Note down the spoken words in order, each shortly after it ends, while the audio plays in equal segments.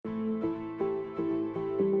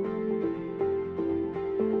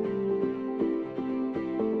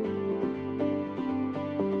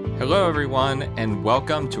Hello, everyone, and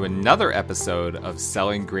welcome to another episode of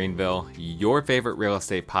Selling Greenville, your favorite real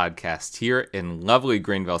estate podcast here in lovely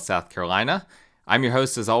Greenville, South Carolina. I'm your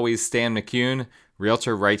host, as always, Stan McCune,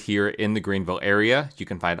 realtor right here in the Greenville area. You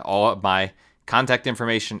can find all of my contact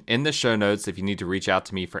information in the show notes if you need to reach out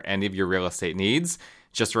to me for any of your real estate needs.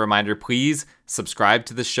 Just a reminder, please subscribe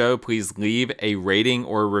to the show. Please leave a rating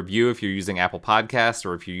or a review if you're using Apple Podcasts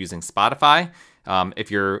or if you're using Spotify.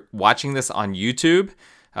 If you're watching this on YouTube,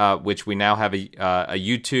 which we now have a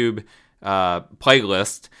YouTube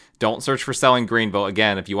playlist. Don't search for Selling Greenville.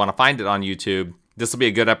 Again, if you want to find it on YouTube, this will be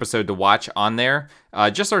a good episode to watch on there.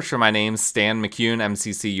 Just search for my name, Stan McCune,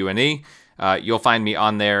 M-C-C-U-N-E. You'll find me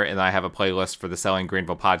on there, and I have a playlist for the Selling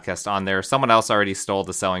Greenville podcast on there. Someone else already stole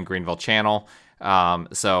the Selling Greenville channel,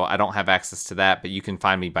 so I don't have access to that, but you can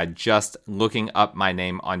find me by just looking up my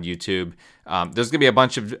name on YouTube. There's going to be a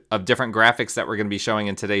bunch of different graphics that we're going to be showing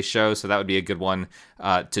in today's show, so that would be a good one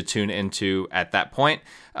to tune into at that point.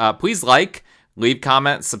 Please leave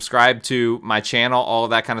comments, subscribe to my channel, all of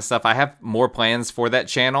that kind of stuff. I have more plans for that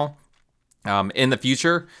channel in the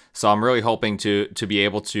future, so I'm really hoping to be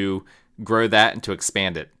able to grow that and to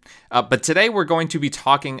expand it. But today we're going to be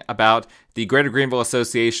talking about the Greater Greenville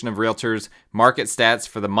Association of Realtors market stats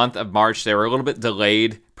for the month of March. They were a little bit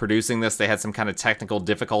delayed producing this. They had some kind of technical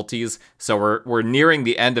difficulties. So we're nearing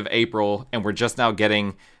the end of April and we're just now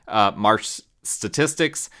getting March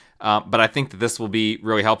statistics. But I think that this will be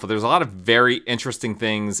really helpful. There's a lot of very interesting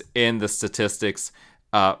things in the statistics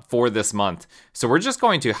for this month. So we're just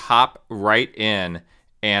going to hop right in,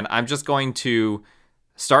 and I'm just going to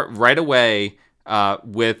start right away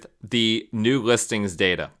with the new listings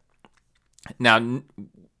data. Now,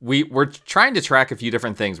 we're trying to track a few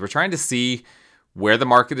different things. We're trying to see where the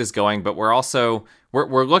market is going, but we're also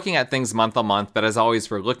we're looking at things month on month. But as always,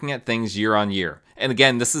 we're looking at things year on year. And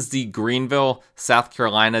again, this is the Greenville, South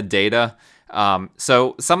Carolina data.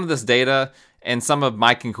 So some of this data and some of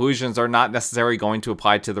my conclusions are not necessarily going to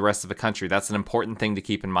apply to the rest of the country. That's an important thing to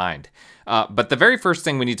keep in mind. But the very first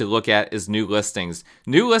thing we need to look at is new listings.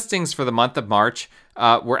 New listings for the month of March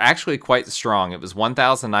were actually quite strong. It was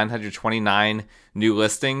 1,929 new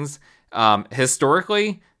listings.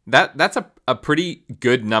 Historically, that's a pretty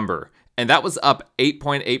good number. And that was up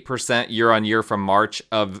 8.8% year on year from March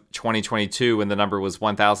of 2022 when the number was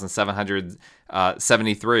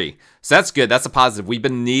 1,773. So that's good. That's a positive. We've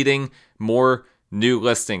been needing more new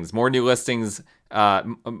listings, more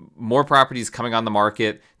properties coming on the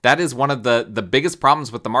market. That is one of the biggest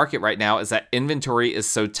problems with the market right now, is that inventory is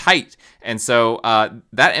so tight. And so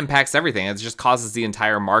that impacts everything. It just causes the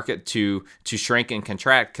entire market to shrink and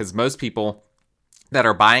contract, because most people that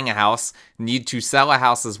are buying a house need to sell a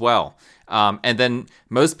house as well. And then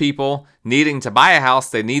most people needing to buy a house,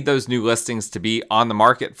 they need those new listings to be on the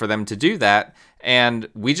market for them to do that. And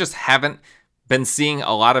we just haven't been seeing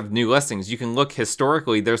a lot of new listings. You can look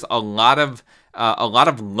historically, there's a lot of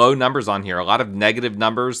low numbers on here, a lot of negative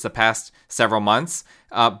numbers the past several months.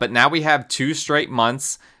 But now we have 3 straight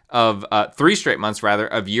months of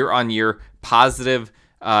year-on-year positive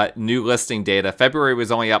new listing data. February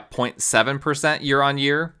was only up 0.7% year on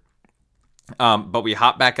year, but we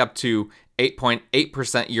hop back up to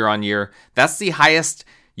 8.8% year on year. That's the highest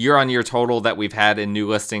year on year total that we've had in new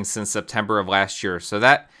listings since September of last year. So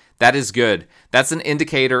that is good. That's an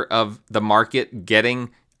indicator of the market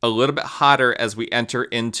getting a little bit hotter as we enter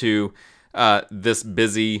into this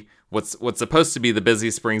busy, what's supposed to be the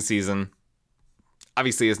busy spring season.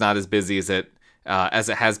 Obviously, it's not as busy as it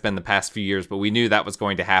has been the past few years, but we knew that was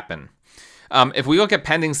going to happen. If we look at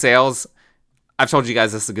pending sales, I've told you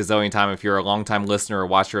guys this a gazillion times if you're a longtime listener or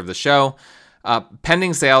watcher of the show.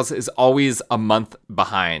 Pending sales is always a month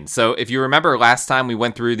behind. So if you remember last time we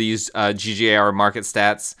went through these GGAR market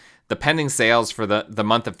stats, the pending sales for the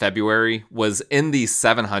month of February was in the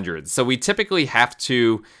 700s. So we typically have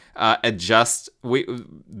to adjust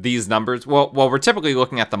these numbers. Well, we're typically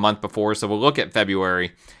looking at the month before, so we'll look at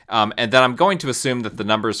February. And then I'm going to assume that the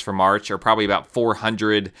numbers for March are probably about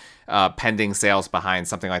 400 pending sales behind,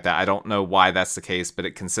 something like that. I don't know why that's the case, but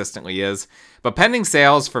it consistently is. But pending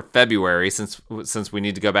sales for February, since we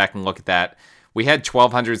need to go back and look at that, we had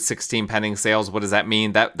 1,216 pending sales. What does that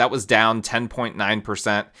mean? That was down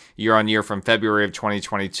 10.9% year on year from February of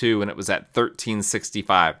 2022, and it was at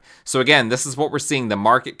 1,365. So again, this is what we're seeing. The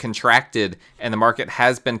market contracted, and the market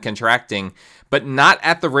has been contracting, but not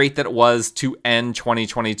at the rate that it was to end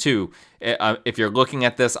 2022. If you're looking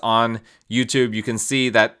at this on YouTube, you can see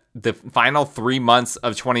that the final 3 months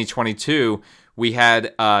of 2022, we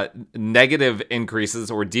had negative increases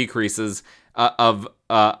or decreases of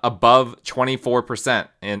above 24%,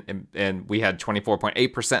 and we had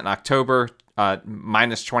 24.8% in October,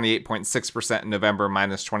 minus 28.6% in November,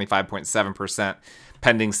 minus 25.7%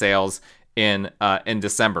 pending sales in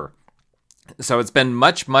December. So it's been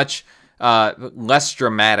much less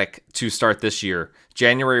dramatic to start this year.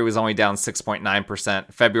 January was only down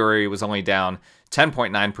 6.9%. February was only down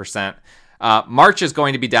 10.9%. March is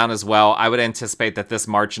going to be down as well. I would anticipate that this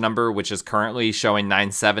March number, which is currently showing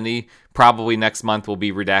 970, probably next month will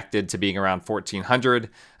be redacted to being around 1,400.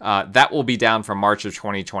 That will be down from March of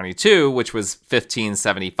 2022, which was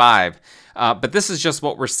 1,575. But this is just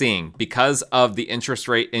what we're seeing. Because of the interest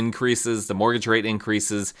rate increases, the mortgage rate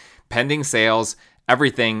increases, pending sales,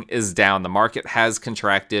 everything is down. The market has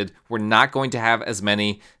contracted. We're not going to have as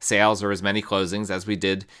many sales or as many closings as we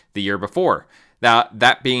did the year before. Now,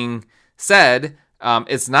 that being said,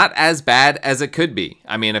 it's not as bad as it could be.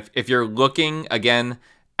 I mean, if you're looking again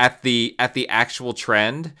at the actual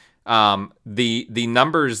trend, the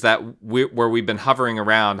numbers that where we've been hovering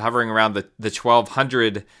around the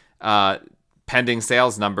 1,200 pending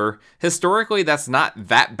sales number, historically that's not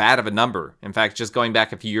that bad of a number. In fact, just going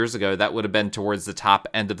back a few years ago, that would have been towards the top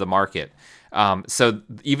end of the market. So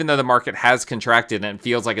even though the market has contracted and it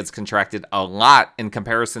feels like it's contracted a lot in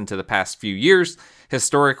comparison to the past few years,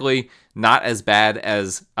 historically not as bad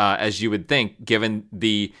as you would think, given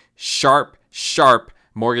the sharp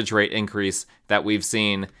mortgage rate increase that we've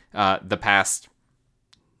seen the past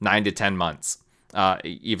 9 to 10 months,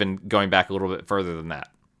 even going back a little bit further than that.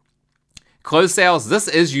 Closed sales, this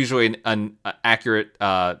is usually an accurate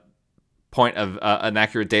point of an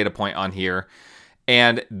accurate data point on here.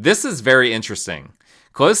 And this is very interesting.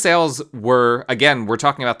 Closed sales were, again, we're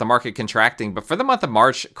talking about the market contracting, but for the month of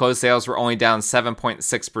March, closed sales were only down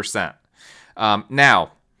 7.6%.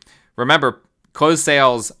 Now, remember, closed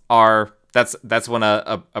sales are, that's when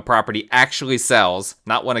a property actually sells,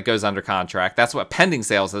 not when it goes under contract. That's what pending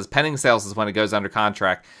sales is. Pending sales is when it goes under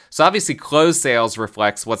contract. So obviously, closed sales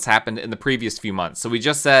reflects what's happened in the previous few months. So we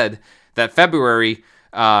just said that February,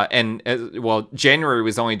 January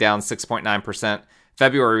was only down 6.9%.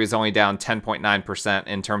 February was only down 10.9%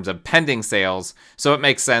 in terms of pending sales. So it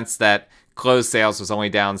makes sense that closed sales was only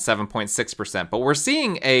down 7.6%. But we're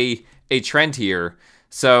seeing a trend here.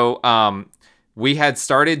 So we had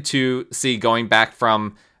started to see, going back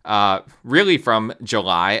from really from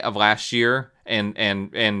July of last year and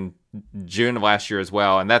June of last year as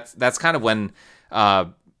well. And that's kind of when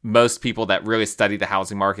most people that really study the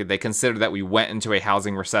housing market, they consider that we went into a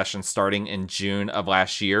housing recession starting in June of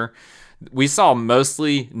last year. We saw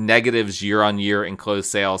mostly negatives year on year in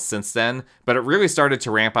closed sales since then, but it really started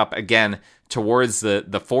to ramp up again towards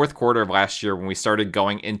the fourth quarter of last year when we started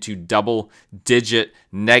going into double-digit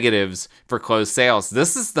negatives for closed sales.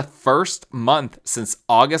 This is the first month since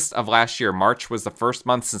August of last year. March was the first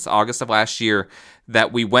month since August of last year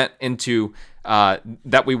that we went into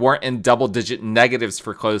that we weren't in double-digit negatives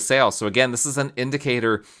for closed sales. So again, this is an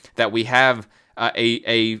indicator that we have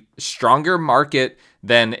a stronger market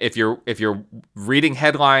than if you're reading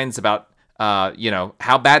headlines about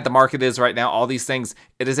how bad the market is right now, all these things.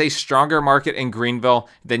 It is a stronger market in Greenville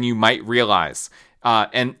than you might realize.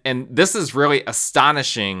 And this is really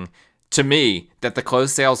astonishing to me that the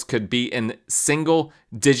closed sales could be in single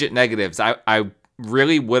digit negatives. I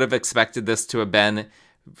really would have expected this to have been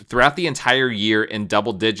throughout the entire year in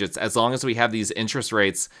double digits, as long as we have these interest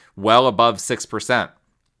rates well above 6%.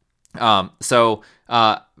 So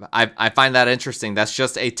I find that interesting. That's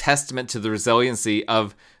just a testament to the resiliency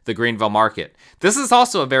of the Greenville market. This is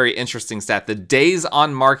also a very interesting stat, the days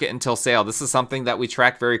on market until sale. This is something that we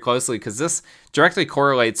track very closely because this directly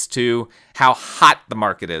correlates to how hot the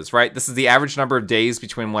market is, right? This is the average number of days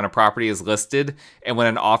between when a property is listed and when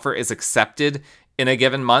an offer is accepted in a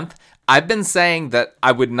given month. I've been saying that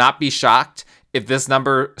I would not be shocked if this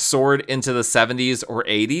number soared into the 70s or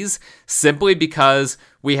 80s, simply because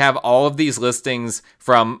we have all of these listings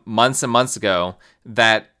from months and months ago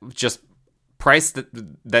that just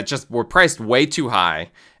were priced way too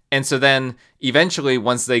high. And so then eventually,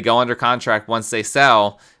 once they go under contract, once they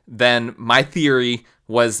sell, then my theory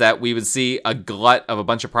was that we would see a glut of a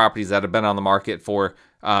bunch of properties that have been on the market for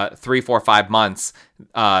 3, 4, 5 months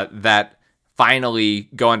that finally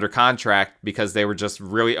go under contract because they were just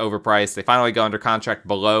really overpriced. They finally go under contract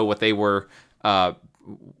below what they were,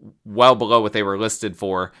 well below what they were listed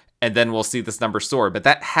for, and then we'll see this number soar. But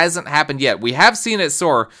that hasn't happened yet. We have seen it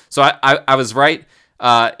soar, so I was right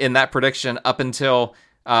in that prediction up until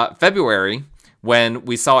February, when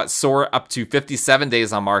we saw it soar up to 57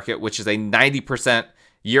 days on market, which is a 90%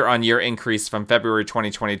 year-on-year increase from February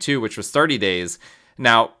 2022, which was 30 days.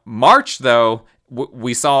 Now, March, though,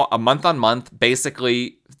 we saw a month-on-month,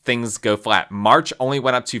 basically things go flat. March only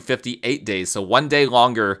went up to 58 days, so 1 day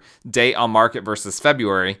longer day on market versus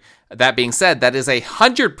February. That being said, that is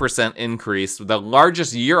 100% increase, the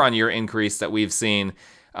largest year-on-year increase that we've seen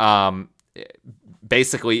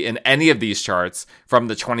basically in any of these charts from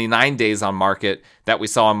the 29 days on market that we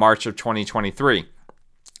saw in March of 2023.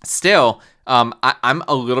 Still, I'm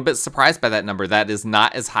a little bit surprised by that number. That is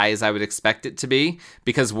not as high as I would expect it to be,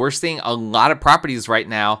 because we're seeing a lot of properties right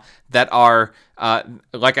now that are,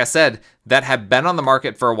 like I said, that have been on the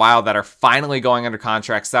market for a while, that are finally going under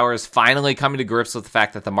contract. Sellers finally coming to grips with the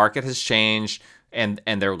fact that the market has changed, and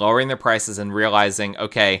they're lowering their prices and realizing,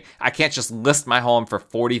 okay, I can't just list my home for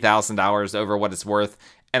 $40,000 over what it's worth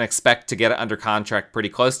and expect to get it under contract pretty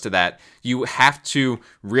close to that. You have to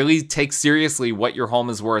really take seriously what your home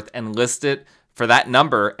is worth and list it for that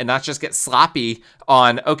number, and not just get sloppy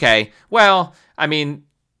on, okay, well, I mean,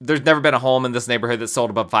 there's never been a home in this neighborhood that sold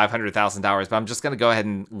above $500,000, but I'm just going to go ahead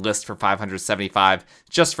and list for $575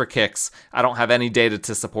 just for kicks. I don't have any data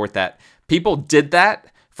to support that. People did that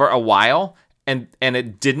for a while, and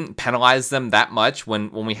it didn't penalize them that much when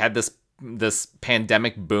we had this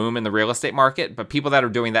pandemic boom in the real estate market. But people that are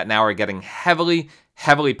doing that now are getting heavily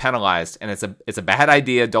penalized, and it's a bad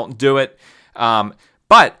idea. Don't do it.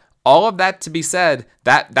 But all of that to be said,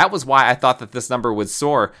 that was why I thought that this number would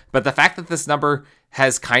soar. But the fact that this number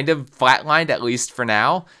has kind of flatlined, at least for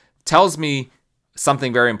now, tells me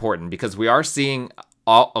something very important, because we are seeing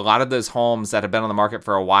a lot of those homes that have been on the market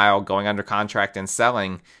for a while going under contract and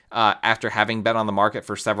selling after having been on the market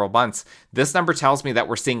for several months. This number tells me that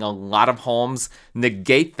we're seeing a lot of homes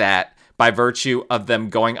negate that by virtue of them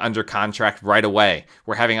going under contract right away.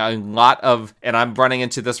 We're having a lot of, and I'm running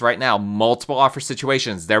into this right now, multiple offer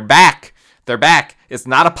situations. They're back. It's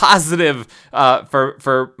not a positive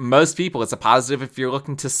for most people. It's a positive if you're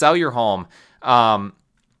looking to sell your home.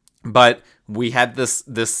 But we had this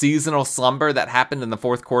seasonal slumber that happened in the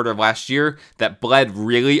fourth quarter of last year that bled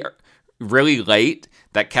really, really late,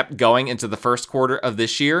 that kept going into the first quarter of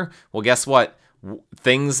this year. Well, guess what?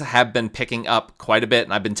 Things have been picking up quite a bit,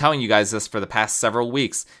 and I've been telling you guys this for the past several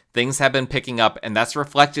weeks. Things have been picking up, and that's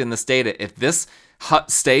reflected in this data. If this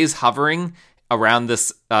stays hovering around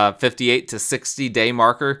this 58 to 60 day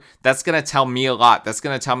marker, that's going to tell me a lot. That's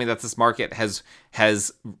going to tell me that this market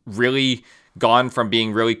has really gone from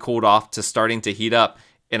being really cooled off to starting to heat up.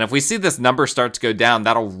 And if we see this number start to go down,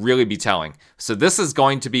 that'll really be telling. So this is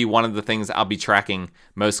going to be one of the things I'll be tracking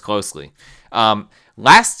most closely.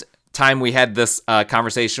 Last time we had this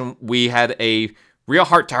conversation, we had a real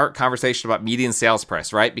heart-to-heart conversation about median sales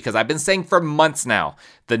price, right? Because I've been saying for months now,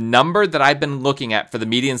 the number that I've been looking at for the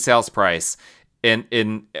median sales price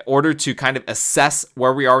in order to kind of assess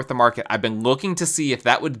where we are with the market, I've been looking to see if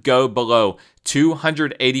that would go below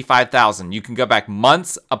 $285,000. You can go back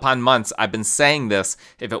months upon months. I've been saying this.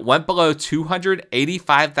 If it went below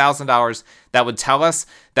 $285,000, that would tell us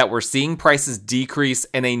that we're seeing prices decrease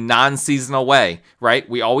in a non-seasonal way, right?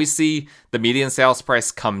 We always see the median sales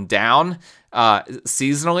price come down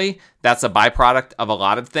seasonally. That's a byproduct of a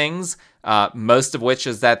lot of things. Most of which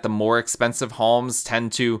is that the more expensive homes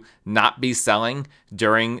tend to not be selling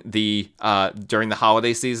during the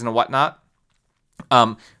holiday season and whatnot.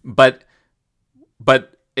 But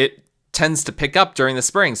it tends to pick up during the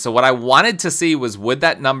spring. So what I wanted to see was, would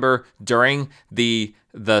that number during the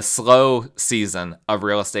slow season of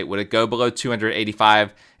real estate, would it go below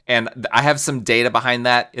 285? And I have some data behind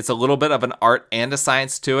that. It's a little bit of an art and a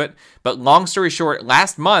science to it. But long story short,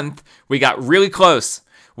 last month we got really close.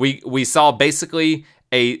 We saw basically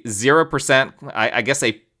a 0%, I guess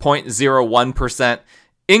a 0.01%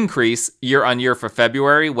 increase year on year for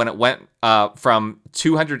February, when it went from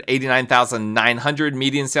 289,900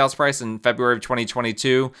 median sales price in February of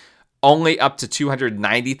 2022, only up to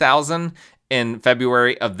 290,000 in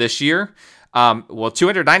February of this year. Well,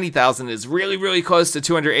 290,000 is really, really close to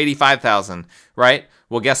 285,000, right?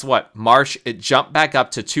 Well, guess what? March, it jumped back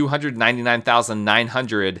up to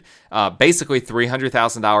 299,900, basically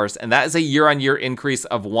 $300,000. And that is a year-on-year increase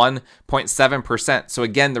of 1.7%. So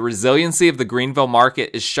again, the resiliency of the Greenville market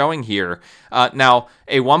is showing here. Now,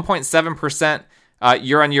 a 1.7%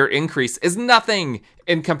 year-on-year increase is nothing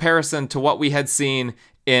in comparison to what we had seen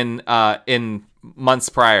in months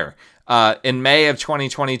prior. In May of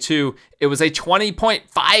 2022, it was a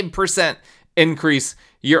 20.5% increase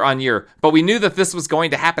year on year. But we knew that this was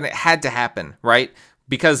going to happen. It had to happen, right?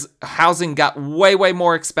 Because housing got way, way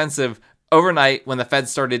more expensive overnight when the Fed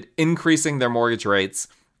started increasing their mortgage rates.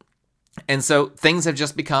 And so things have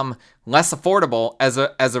just become less affordable as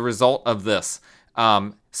a result of this.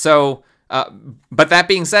 But that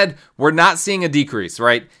being said, we're not seeing a decrease,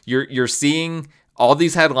 right? You're seeing all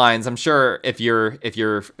these headlines, I'm sure if you're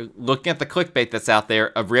looking at the clickbait that's out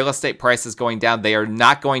there of real estate prices going down, they are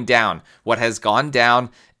not going down. What has gone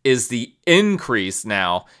down is the increase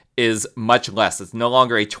now is much less. It's no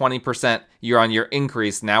longer a 20% year-on-year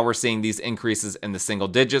increase. Now we're seeing these increases in the single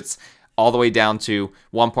digits all the way down to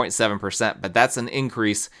 1.7%. But that's an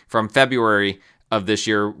increase from February of this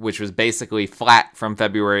year, which was basically flat from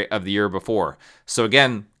February of the year before. So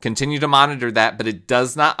again, continue to monitor that, but it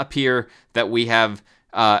does not appear that we have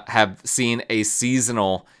seen a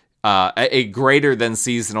seasonal, a greater than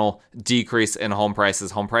seasonal decrease in home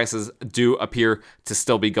prices. Home prices do appear to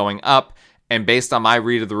still be going up, and based on my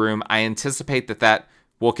read of the room, I anticipate that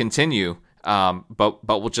will continue. But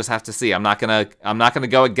we'll just have to see. I'm not gonna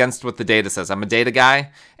go against what the data says. I'm a data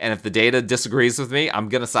guy, and if the data disagrees with me, I'm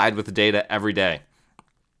gonna side with the data every day.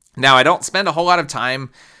 Now, I don't spend a whole lot of time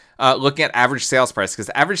looking at average sales price, because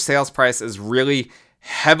average sales price is really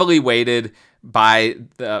heavily weighted by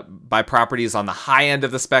properties on the high end of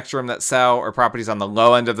the spectrum that sell, or properties on the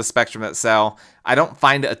low end of the spectrum that sell. I don't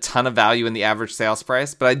find a ton of value in the average sales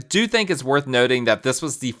price, but I do think it's worth noting that this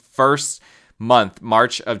was the first month,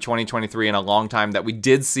 March of 2023, in a long time that we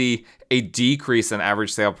did see a decrease in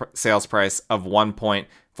average sales price of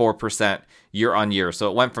 1.4% year on year. So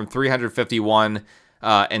it went from 351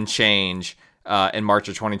 and change in March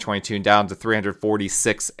of 2022 down to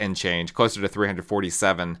 346 and change, closer to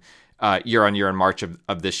 347 year on year in March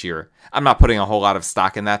of this year. I'm not putting a whole lot of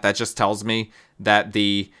stock in that. That just tells me that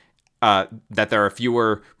that there are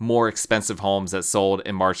fewer, more expensive homes that sold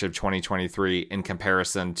in March of 2023 in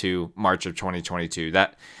comparison to March of 2022.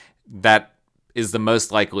 That is the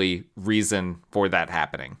most likely reason for that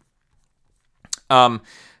happening.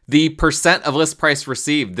 The percent of list price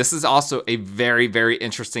received. This is also a very, very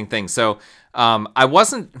interesting thing. So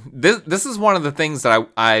this is one of the things that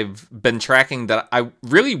I've been tracking that I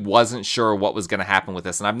really wasn't sure what was going to happen with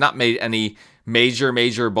this. And I've not made any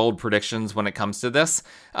major bold predictions when it comes to this.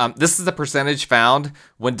 This is the percentage found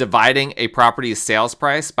when dividing a property's sales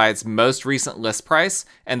price by its most recent list price,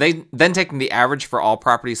 and then taking the average for all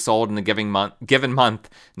properties sold in a given month,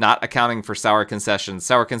 not accounting for seller concessions.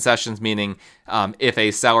 Seller concessions meaning if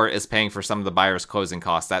a seller is paying for some of the buyer's closing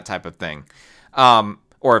costs, that type of thing.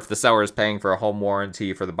 Or if the seller is paying for a home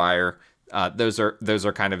warranty for the buyer, those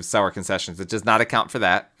are kind of seller concessions. It does not account for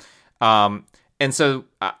that. And so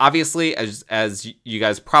obviously, as you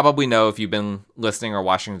guys probably know, if you've been listening or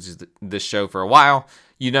watching this show for a while,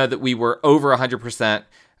 you know that we were over 100%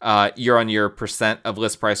 year-on-year percent of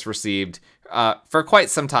list price received for quite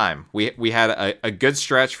some time. We had a good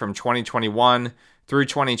stretch from 2021 through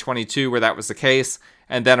 2022 where that was the case,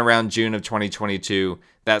 and then around June of 2022,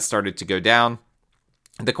 that started to go down.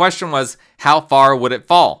 The question was, how far would it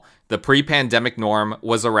fall? The pre-pandemic norm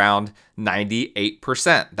was around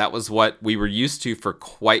 98%. That was what we were used to for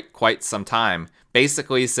quite some time,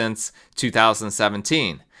 basically since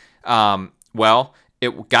 2017. Well,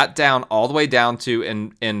 it got down all the way down to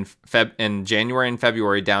in January and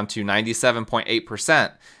February down to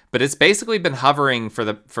 97.8%. But it's basically been hovering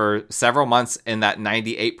for several months in that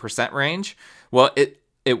 98% range. Well,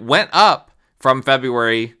 it went up from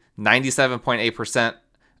February, 97.8%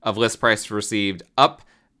 of list price received, up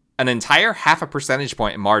an entire half a percentage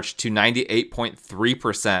point in March to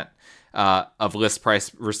 98.3% of list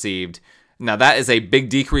price received. Now, that is a big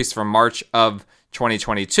decrease from March of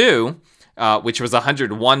 2022, which was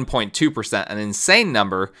 101.2%, an insane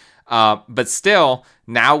number. But still,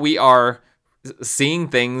 now we are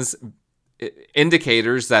seeing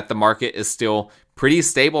indicators that the market is still pretty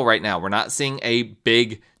stable right now. We're not seeing a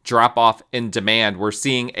big drop off in demand. We're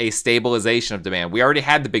seeing a stabilization of demand. We already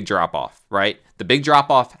had the big drop off, right? The big drop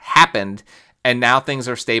off happened, and now things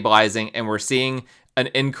are stabilizing, and we're seeing an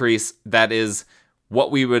increase that is what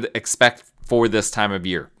we would expect for this time of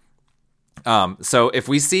year. So if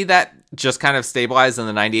we see that just kind of stabilize in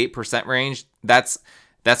the 98% range, that's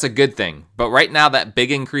a good thing. But right now, that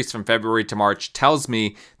big increase from February to March tells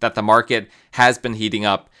me that the market has been heating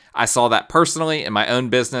up. I saw that personally in my own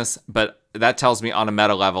business, but that tells me on a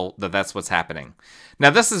meta level that that's what's happening. Now,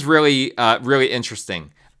 this is really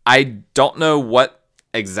interesting. I don't know what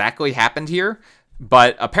exactly happened here,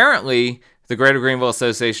 but apparently the Greater Greenville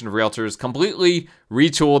Association of Realtors completely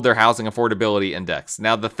retooled their housing affordability index.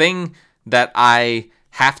 Now, the thing that I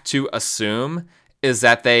have to assume is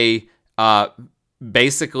that they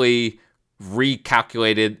basically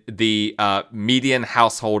recalculated the median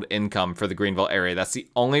household income for the Greenville area. That's the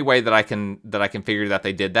only way that I can figure that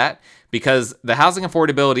they did that, because the Housing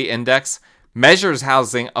Affordability Index measures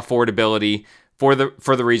housing affordability for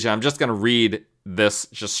the region. I'm just going to read this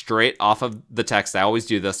just straight off of the text. I always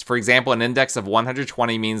do this. For example, an index of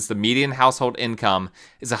 120 means the median household income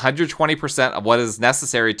is 120% of what is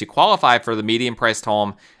necessary to qualify for the median priced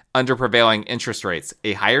home under prevailing interest rates.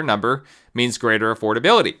 A higher number means greater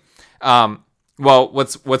affordability. Well,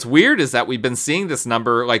 what's weird is that we've been seeing this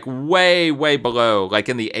number like way, way below, like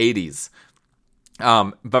in the 80s.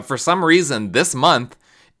 But for some reason, this month,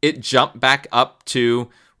 it jumped back up to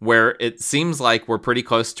where it seems like we're pretty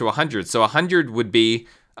close to 100. So 100 would be,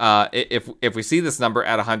 if we see this number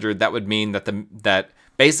at 100, that would mean that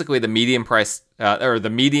basically the median price or the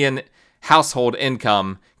median household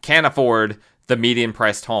income can afford the median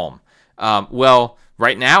priced home. Well,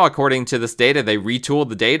 right now, according to this data, they retooled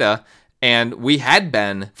the data, and we had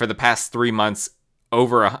been for the past 3 months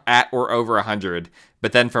at or over 100,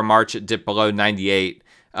 but then for March it dipped below 98,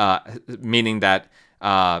 meaning that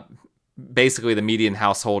basically the median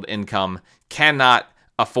household income cannot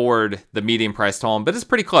afford the median priced home, but it's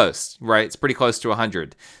pretty close, right? It's pretty close to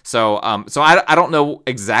 100. So I don't know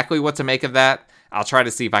exactly what to make of that. I'll try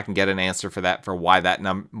to see if I can get an answer for that, for why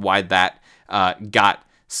that got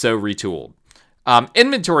so retooled.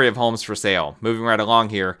 Inventory of homes for sale. Moving right along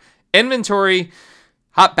here. Inventory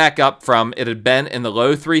hopped back up from, it had been in the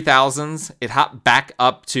low 3,000s. It hopped back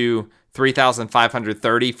up to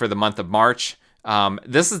 3,530 for the month of March.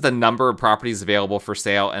 This is the number of properties available for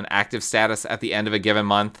sale and active status at the end of a given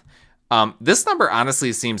month. This number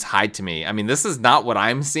honestly seems high to me. I mean, this is not what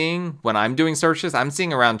I'm seeing when I'm doing searches. I'm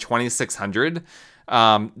seeing around 2,600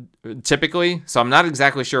 typically. So I'm not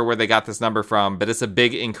exactly sure where they got this number from, but it's a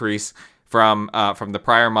big increase from the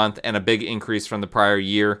prior month and a big increase from the prior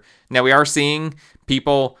year. Now, we are seeing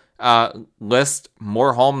people list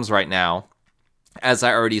more homes right now. As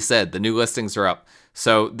I already said, the new listings are up.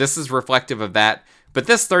 So this is reflective of that. But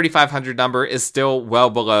this 3,500 number is still well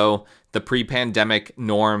below the pre-pandemic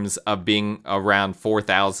norms of being around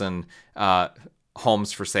 4,000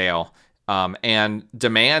 homes for sale. And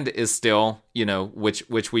demand is still,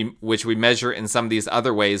 which we measure in some of these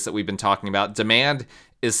other ways that we've been talking about. Demand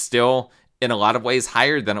is still in a lot of ways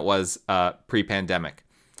higher than it was pre-pandemic.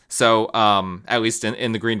 So at least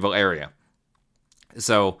in the Greenville area.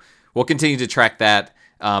 So we'll continue to track that.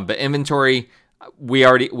 But inventory, we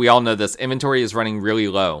all know this. Inventory is running really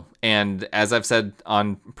low. And as I've said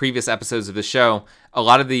on previous episodes of the show, a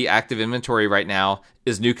lot of the active inventory right now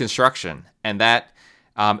is new construction. And that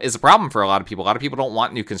is a problem for a lot of people. A lot of people don't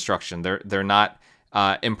want new construction. They're not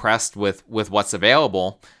impressed with what's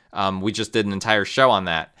available. We just did an entire show on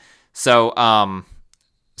that. So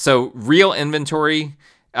real inventory,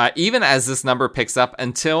 even as this number picks up,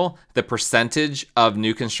 until the percentage of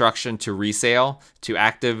new construction to resale, to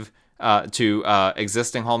active, to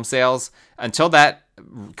existing home sales, until that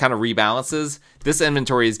kind of rebalances, this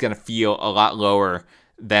inventory is going to feel a lot lower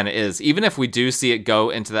than it is. Even if we do see it go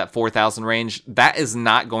into that 4,000 range, that is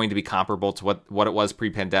not going to be comparable to what it was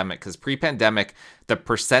pre-pandemic, because pre-pandemic, the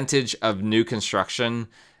percentage of new construction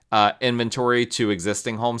inventory to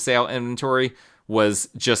existing home sale inventory was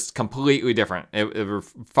just completely different. It were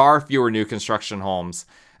far fewer new construction homes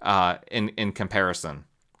in comparison.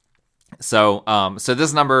 So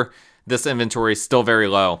this inventory is still very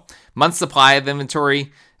low. Month supply of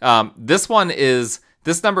inventory. This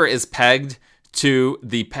number is pegged to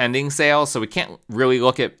the pending sale, so we can't really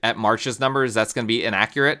look at March's numbers. That's going to be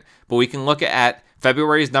inaccurate, but we can look at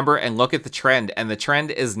February's number and look at the trend, and the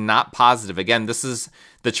trend is not positive. Again,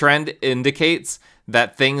 the trend indicates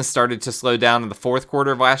that things started to slow down in the fourth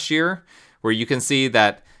quarter of last year, where you can see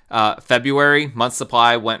that February month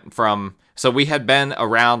supply went from, so we had been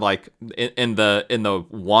around like in the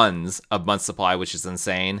ones of month supply, which is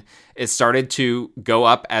insane. It started to go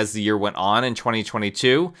up as the year went on in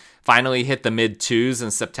 2022. Finally hit the mid twos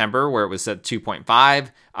in September, where it was at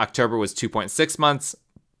 2.5. October was 2.6 months.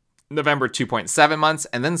 November 2.7 months,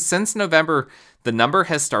 and then since November the number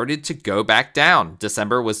has started to go back down.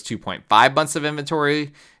 December was 2.5 months of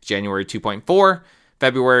inventory, January 2.4,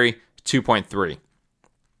 February 2.3.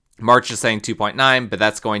 March is saying 2.9, but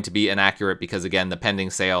that's going to be inaccurate because, again, the pending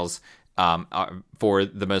sales for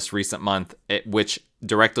the most recent month, which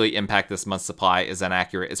directly impact this month's supply, is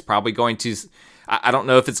inaccurate. It's probably going to, I don't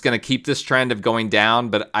know if it's going to keep this trend of going down,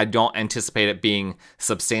 but I don't anticipate it being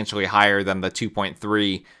substantially higher than the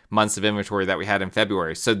 2.3 months of inventory that we had in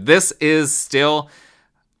February. So this is still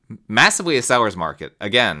massively a seller's market.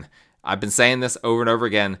 Again, I've been saying this over and over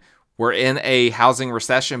again. We're in a housing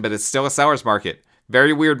recession, but it's still a seller's market.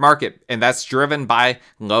 Very weird market, and that's driven by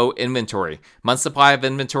low inventory. Month supply of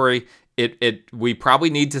inventory, we probably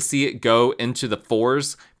need to see it go into the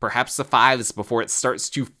 4s, perhaps the 5s, before it starts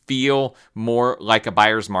to feel more like a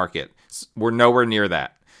buyer's market. We're nowhere near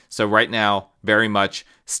that. So right now, very much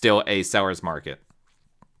still a seller's market.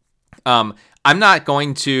 I'm not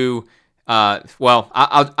going to,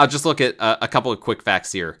 I'll just look at a couple of quick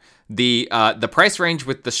facts here. The price range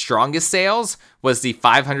with the strongest sales was the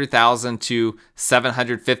 500,000 to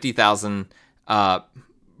 750,000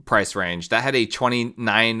 price range. That had a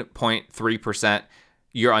 29.3%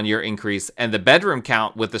 year-on-year increase, and the bedroom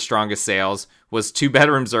count with the strongest sales was 2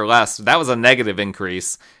 bedrooms or less. That was a negative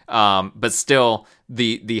increase, but still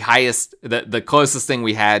the highest, the closest thing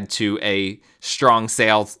we had to a strong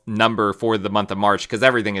sales number for the month of March, because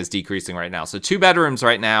everything is decreasing right now. So 2 bedrooms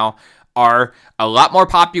right now are a lot more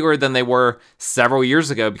popular than they were several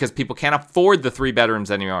years ago because people can't afford the 3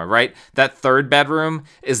 bedrooms anymore, right? That 3rd bedroom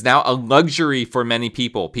is now a luxury for many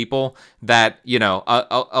people. People that,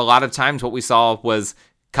 a lot of times what we saw was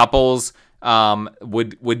couples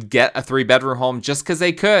would get a 3-bedroom home just because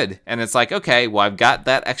they could. And it's like, okay, well, I've got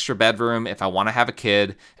that extra bedroom if I want to have a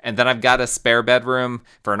kid, and then I've got a spare bedroom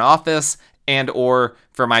for an office and or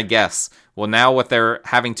for my guests. Well, now what they're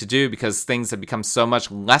having to do, because things have become so much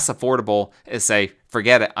less affordable, is say,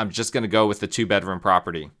 forget it, I'm just going to go with the 2-bedroom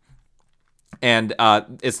property. And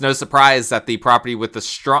it's no surprise that the property with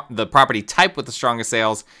the property type with the strongest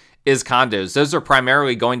sales is condos. Those are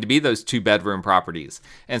primarily going to be those 2-bedroom properties.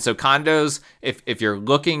 And so condos, if you're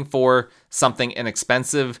looking for something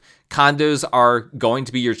inexpensive, condos are going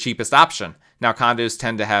to be your cheapest option. Now, condos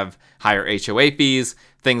tend to have higher HOA fees,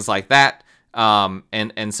 things like that.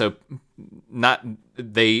 And so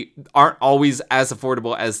they aren't always as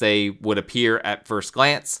affordable as they would appear at first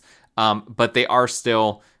glance, but they are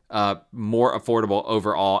still more affordable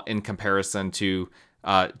overall in comparison to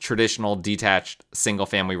traditional detached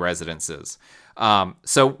single-family residences.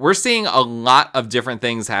 So we're seeing a lot of different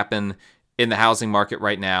things happen in the housing market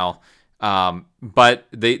right now, but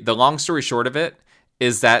the long story short of it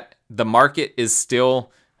is that the market is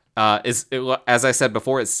still, as I said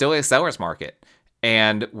before, it's still a seller's market.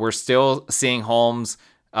 And we're still seeing homes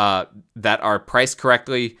that are priced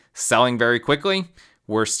correctly selling very quickly.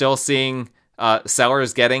 We're still seeing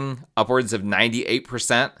sellers getting upwards of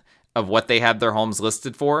 98% of what they have their homes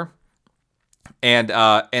listed for. And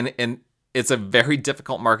it's a very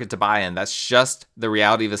difficult market to buy in. That's just the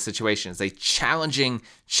reality of the situation. It's a challenging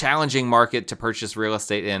market to purchase real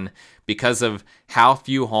estate in because of how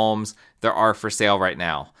few homes there are for sale right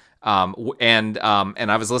now. And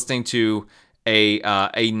I was listening to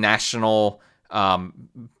a national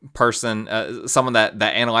person, someone that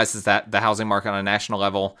analyzes the housing market on a national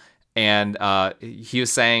level, and he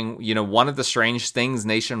was saying, one of the strange things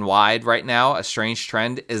nationwide right now, a strange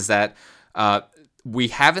trend, is that we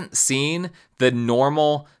haven't seen the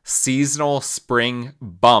normal seasonal spring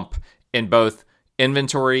bump in both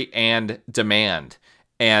inventory and demand,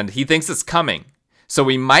 and he thinks it's coming. So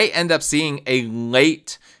we might end up seeing a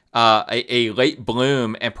late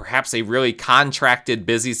bloom and perhaps a really contracted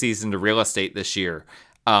busy season to real estate this year.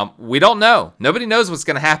 We don't know. Nobody knows what's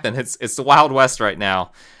going to happen. It's the Wild West right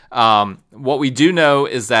now. What we do know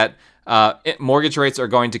is that mortgage rates are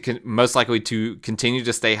going to most likely to continue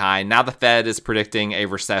to stay high. Now the Fed is predicting a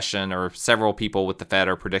recession, or several people with the Fed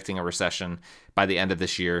are predicting a recession by the end of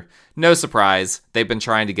this year. No surprise. They've been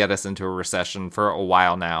trying to get us into a recession for a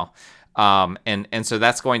while now. And so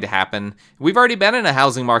that's going to happen. We've already been in a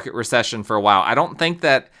housing market recession for a while. I don't think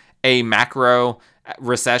that a macro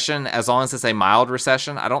recession, as long as it's a mild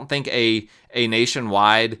recession, I don't think a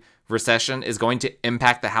nationwide recession is going to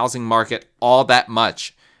impact the housing market all that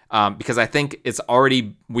much. Because I think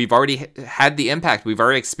we've already had the impact. We've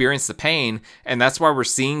already experienced the pain. And that's why we're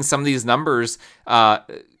seeing some of these numbers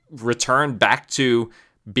return back to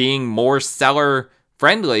being more seller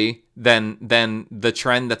friendly than the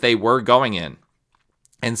trend that they were going in.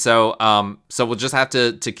 And so we'll just have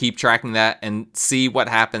to keep tracking that and see what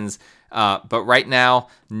happens. But right now,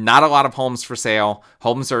 not a lot of homes for sale.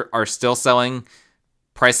 Homes are still selling.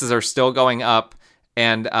 Prices are still going up.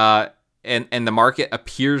 And the market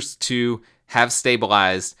appears to have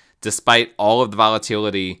stabilized despite all of the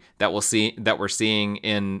volatility that we're seeing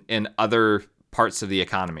in other parts of the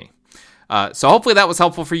economy. So hopefully that was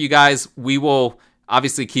helpful for you guys. We will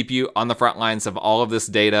obviously keep you on the front lines of all of this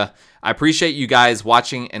data. I appreciate you guys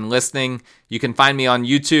watching and listening. You can find me on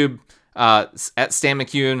YouTube at Stan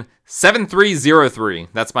McCune 7303.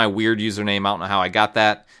 That's my weird username. I don't know how I got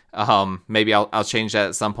that. Maybe I'll change that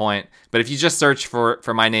at some point. But if you just search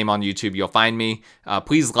for my name on YouTube, you'll find me.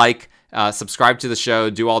 Please subscribe to the show,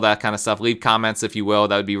 do all that kind of stuff. Leave comments if you will.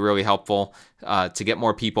 That would be really helpful to get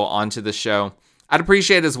more people onto the show. I'd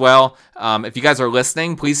appreciate as well if you guys are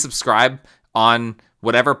listening, please subscribe on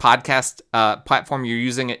whatever podcast platform you're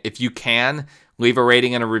using. If you can, leave a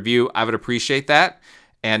rating and a review. I would appreciate that.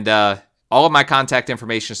 And all of my contact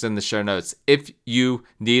information is in the show notes. If you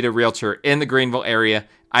need a realtor in the Greenville area,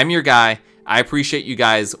 I'm your guy. I appreciate you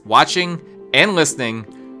guys watching and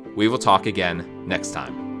listening. We will talk again next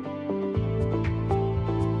time.